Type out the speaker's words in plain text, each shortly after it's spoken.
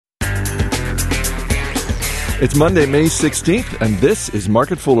It's Monday, May 16th, and this is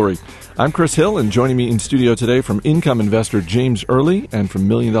Market Foolery. I'm Chris Hill, and joining me in studio today from income investor James Early and from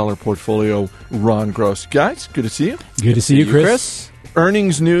Million Dollar Portfolio Ron Gross. Guys, good to see you. Good to see you, Chris.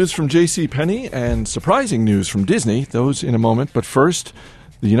 Earnings news from JCPenney and surprising news from Disney. Those in a moment. But first,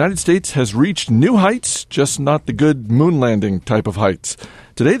 the United States has reached new heights, just not the good moon landing type of heights.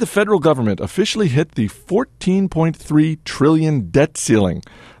 Today, the federal government officially hit the $14.3 trillion debt ceiling.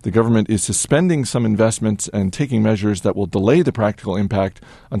 The government is suspending some investments and taking measures that will delay the practical impact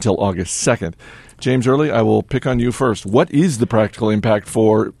until August 2nd. James Early, I will pick on you first. What is the practical impact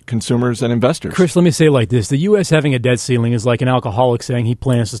for consumers and investors? Chris, let me say it like this. The U.S. having a debt ceiling is like an alcoholic saying he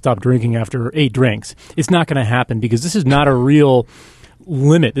plans to stop drinking after 8 drinks. It's not going to happen because this is not a real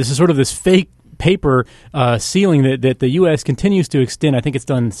limit. This is sort of this fake paper ceiling that the U.S. continues to extend. I think it's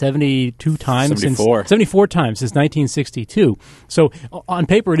done 72 times. 74 times since 1962. So on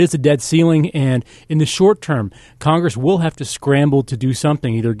paper, it is a debt ceiling, and in the short term, Congress will have to scramble to do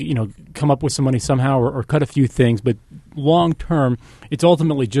something, either come up with some money somehow or cut a few things. But long term, it's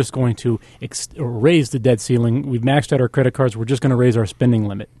ultimately just going to raise the debt ceiling. We've maxed out our credit cards. We're just going to raise our spending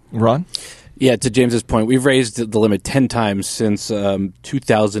limit. Ron? Yeah, to James's point, we've raised the limit 10 times since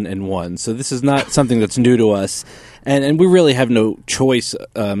 2001. So this is not something that's new to us. And we really have no choice,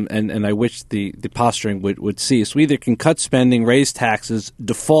 and I wish the posturing would cease. We either can cut spending, raise taxes,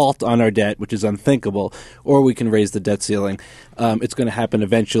 default on our debt, which is unthinkable, or we can raise the debt ceiling. It's going to happen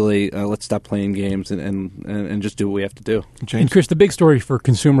eventually. Let's stop playing games and just do what we have to do. James? And Chris, the big story for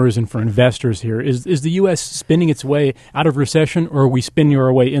consumers and for investors here is the U.S. spinning its way out of recession, or are we spinning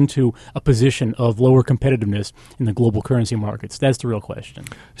our way into a position of lower competitiveness in the global currency markets? That's the real question.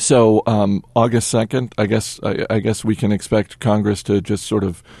 So August 2nd, I guess we can expect Congress to just sort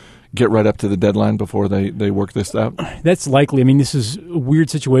of get right up to the deadline before they work this out? That's likely. I mean, this is a weird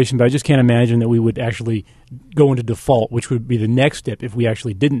situation, but I just can't imagine that we would actually go into default, which would be the next step if we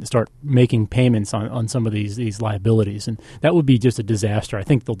actually didn't start making payments on some of these liabilities. And that would be just a disaster. I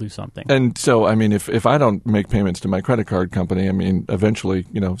think they'll do something. And so, I mean, if I don't make payments to my credit card company, I mean, eventually,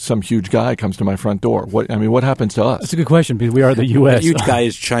 some huge guy comes to my front door. What happens to us? That's a good question, because we are the U.S. The huge guy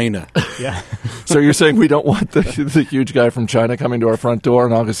is China. Yeah. So you're saying we don't want the huge guy from China coming to our front door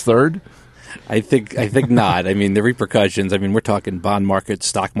on August 3rd? I think not. I mean, the repercussions, we're talking bond market,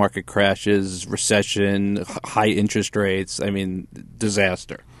 stock market crashes, recession, high interest rates.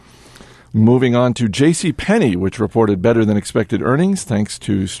 Disaster. Moving on to JCPenney, which reported better than expected earnings thanks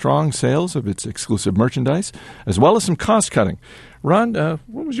to strong sales of its exclusive merchandise, as well as some cost cutting. Ron,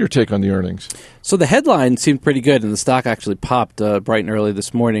 what was your take on the earnings? So the headline seemed pretty good, and the stock actually popped bright and early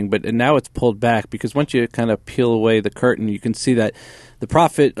this morning, but now it's pulled back because once you kind of peel away the curtain, you can see that the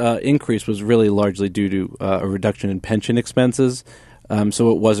profit increase was really largely due to a reduction in pension expenses.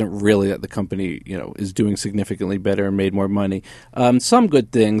 So it wasn't really that the company, is doing significantly better and made more money. Some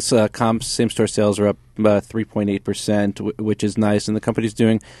good things. Comps, same-store sales are up 3.8%, which is nice, and the company's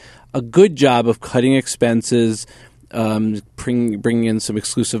doing a good job of cutting expenses, bringing in some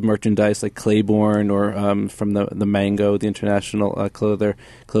exclusive merchandise like Claiborne or from the Mango, the international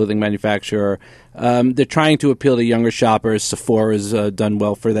clothing manufacturer. They're trying to appeal to younger shoppers. Sephora's done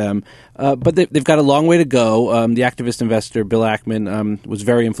well for them. But they've got a long way to go. The activist investor Bill Ackman was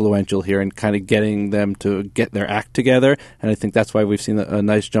very influential here in kind of getting them to get their act together, and I think that's why we've seen a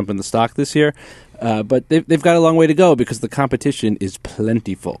nice jump in the stock this year. But they've got a long way to go because the competition is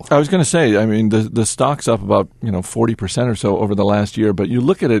plentiful. I was going to say, the stock's up about 40% or so over the last year, but you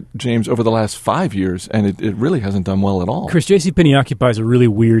look at it, James, over the last 5 years, and it really hasn't done well at all. Chris, JCPenney occupies a really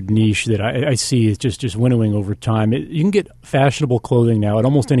weird niche that I see is just winnowing over time. You can get fashionable clothing now at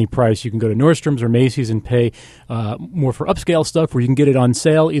almost any price. You can go to Nordstrom's or Macy's and pay more for upscale stuff, where you can get it on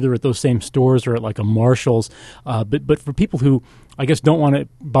sale either at those same stores or at like a Marshall's. But for people who I guess don't want to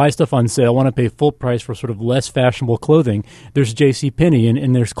buy stuff on sale, want to pay full price for sort of less fashionable clothing, there's JCPenney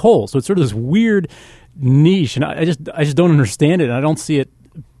and there's Kohl's. So it's sort of this weird niche, and I just don't understand it, and I don't see it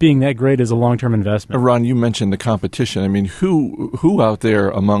being that great as a long-term investment. Ron, you mentioned the competition. Who out there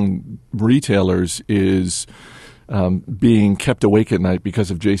among retailers is being kept awake at night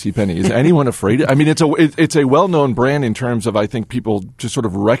because of JCPenney? Is anyone afraid? It's a well-known brand in terms of, I think, people just sort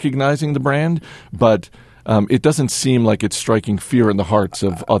of recognizing the brand, but it doesn't seem like it's striking fear in the hearts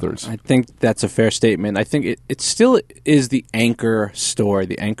of others. I think that's a fair statement. I think it still is the anchor store,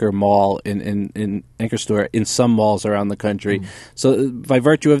 the anchor mall in anchor store in some malls around the country. Mm. So by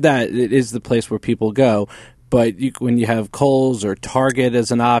virtue of that, it is the place where people go. But when you have Kohl's or Target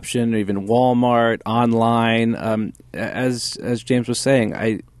as an option, or even Walmart, online, as James was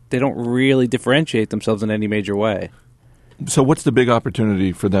saying, they don't really differentiate themselves in any major way. So what's the big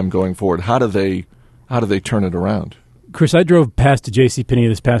opportunity for them going forward? How do they how do they turn it around? Chris, I drove past to JCPenney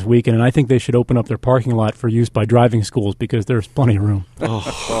this past weekend, and I think they should open up their parking lot for use by driving schools because there's plenty of room.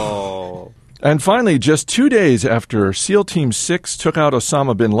 And finally, just 2 days after SEAL Team 6 took out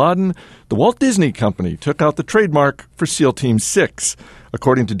Osama bin Laden, the Walt Disney Company took out the trademark for SEAL Team 6.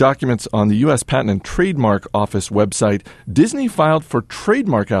 According to documents on the U.S. Patent and Trademark Office website, Disney filed for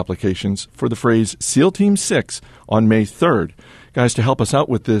trademark applications for the phrase SEAL Team 6 on May 3rd. Guys, to help us out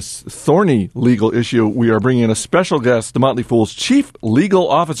with this thorny legal issue, we are bringing in a special guest, the Motley Fool's Chief Legal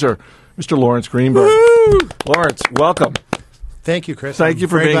Officer, Mr. Lawrence Greenberg. Woo! Lawrence, welcome. Thank you, Chris. Thank you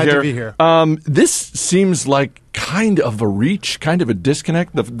for being glad here. To be here. This seems like kind of a reach, kind of a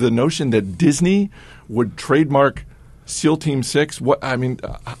disconnect. The notion that Disney would trademark SEAL Team 6. Why?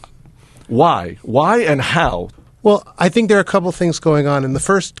 Why and how? Well, I think there are a couple things going on. And the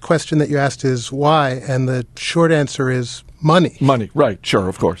first question that you asked is why, and the short answer is money. Money, right? Sure,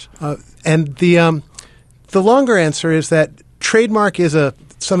 of course. And the longer answer is that trademark is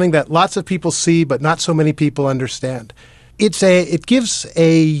something that lots of people see, but not so many people understand. It gives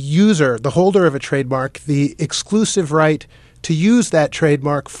a user, the holder of a trademark, the exclusive right to use that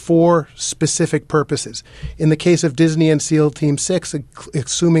trademark for specific purposes. In the case of Disney and SEAL Team 6,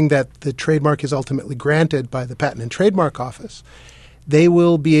 assuming that the trademark is ultimately granted by the Patent and Trademark Office, they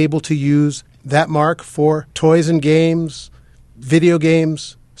will be able to use that mark for toys and games, video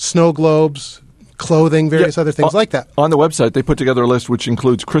games, snow globes, clothing, various other things like that. On the website, they put together a list which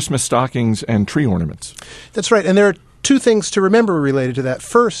includes Christmas stockings and tree ornaments. That's right. And there are two things to remember related to that.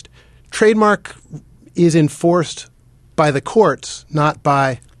 First, trademark is enforced by the courts, not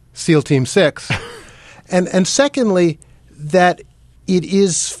by SEAL Team 6. and secondly, that it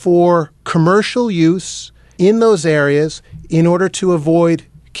is for commercial use in those areas in order to avoid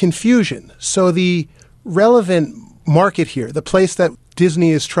confusion. So the relevant market here, the place that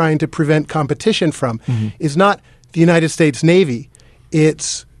Disney is trying to prevent competition from, is not the United States Navy.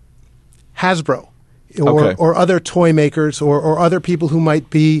 It's Hasbro or other toy makers or other people who might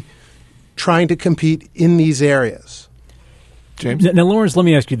be trying to compete in these areas. James? Now, Lawrence, let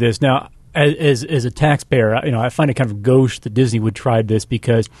me ask you this. Now, as a taxpayer, I find it kind of gauche that Disney would try this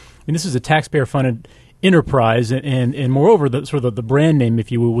because this is a taxpayer-funded enterprise, and moreover, the brand name,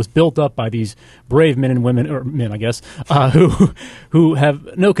 if you will, was built up by these brave men and women, or men, I guess, who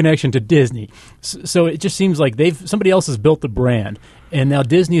have no connection to Disney. So it just seems like somebody else has built the brand, and now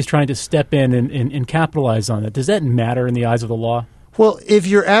Disney is trying to step in and capitalize on it. Does that matter in the eyes of the law? Well, if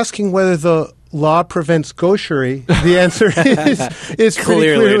you're asking whether the law prevents gaucherie, the answer is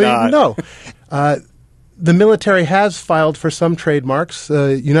clearly no. The military has filed for some trademarks.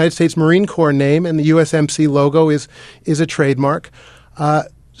 The United States Marine Corps name and the USMC logo is a trademark.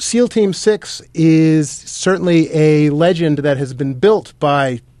 SEAL Team 6 is certainly a legend that has been built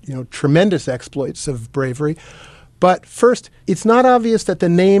by tremendous exploits of bravery. But first, it's not obvious that the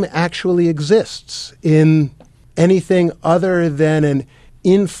name actually exists in anything other than an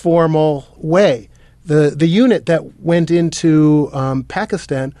informal way. The unit that went into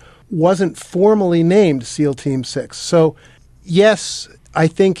Pakistan wasn't formally named SEAL Team 6. So, yes, I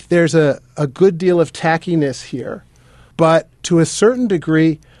think there's a good deal of tackiness here. But to a certain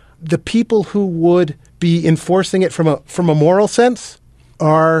degree, the people who would be enforcing it from a moral sense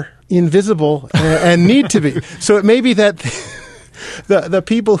are invisible and need to be. So it may be that the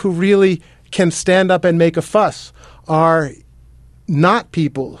people who really can stand up and make a fuss are not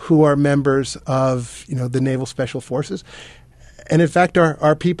people who are members of the Naval Special Forces, and in fact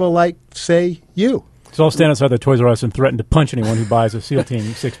are people like, say, you. So I'll stand outside the Toys R Us and threaten to punch anyone who buys a SEAL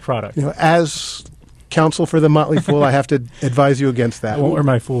Team 6 product. As counsel for the Motley Fool, I have to advise you against that. I won't wear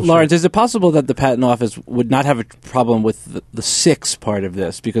my fool Lawrence, shirt. is it possible that the Patent Office would not have a problem with the 6 part of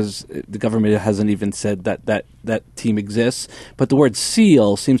this because the government hasn't even said that team exists, but the word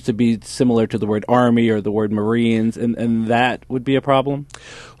SEAL seems to be similar to the word Army or the word Marines, and that would be a problem?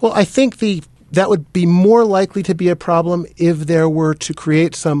 Well, I think that would be more likely to be a problem if there were to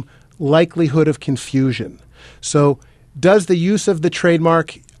create some likelihood of confusion. So does the use of the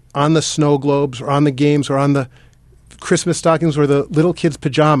trademark on the snow globes or on the games or on the Christmas stockings or the little kids'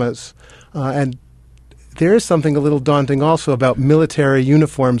 pajamas, and there is something a little daunting also about military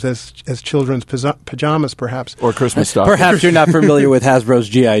uniforms as children's pajamas, perhaps. Or Christmas stockings. Perhaps you're not familiar with Hasbro's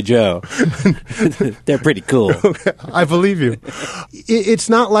G.I. Joe. They're pretty cool. I believe you. It's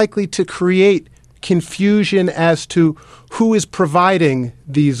not likely to create confusion as to who is providing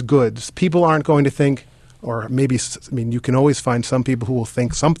these goods. People aren't going to think, or maybe, you can always find some people who will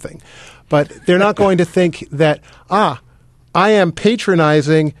think something, but they're not going to think that, I am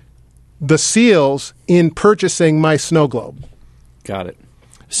patronizing the SEALs in purchasing my snow globe. Got it.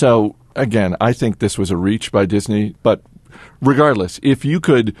 So, again, I think this was a reach by Disney. But regardless, if you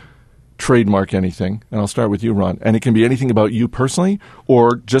could trademark anything, and I'll start with you, Ron, and it can be anything about you personally,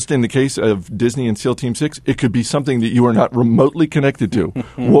 or just in the case of Disney and SEAL Team 6, it could be something that you are not remotely connected to.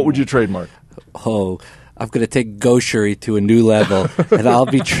 What would you trademark? Oh, I'm going to take gaucherie to a new level, and I'll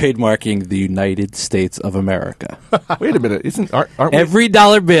be trademarking the United States of America. Wait a minute. Aren't we? Every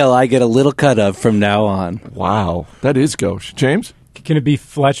dollar bill I get a little cut of from now on. Wow. That is gauche. James? Can it be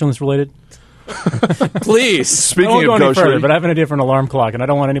flatulence related? Please. Speaking I won't go of any gaucherie, further, but I have an idea for an alarm clock, and I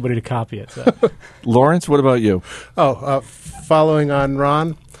don't want anybody to copy it. So. Lawrence, what about you? Following on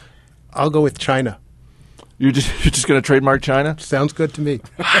Ron, I'll go with China. You're just going to trademark China? Sounds good to me.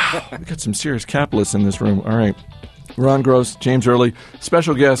 We got some serious capitalists in this room. All right. Ron Gross, James Early,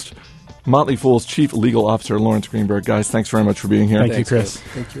 special guest, Motley Fool's Chief Legal Officer, Lawrence Greenberg. Guys, thanks very much for being here. Thank you, Chris.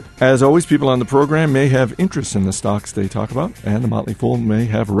 Thank you. As always, people on the program may have interest in the stocks they talk about, and the Motley Fool may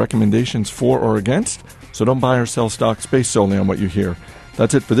have recommendations for or against, so don't buy or sell stocks based solely on what you hear.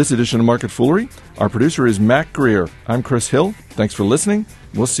 That's it for this edition of Market Foolery. Our producer is Matt Greer. I'm Chris Hill. Thanks for listening.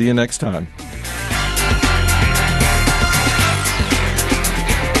 We'll see you next time.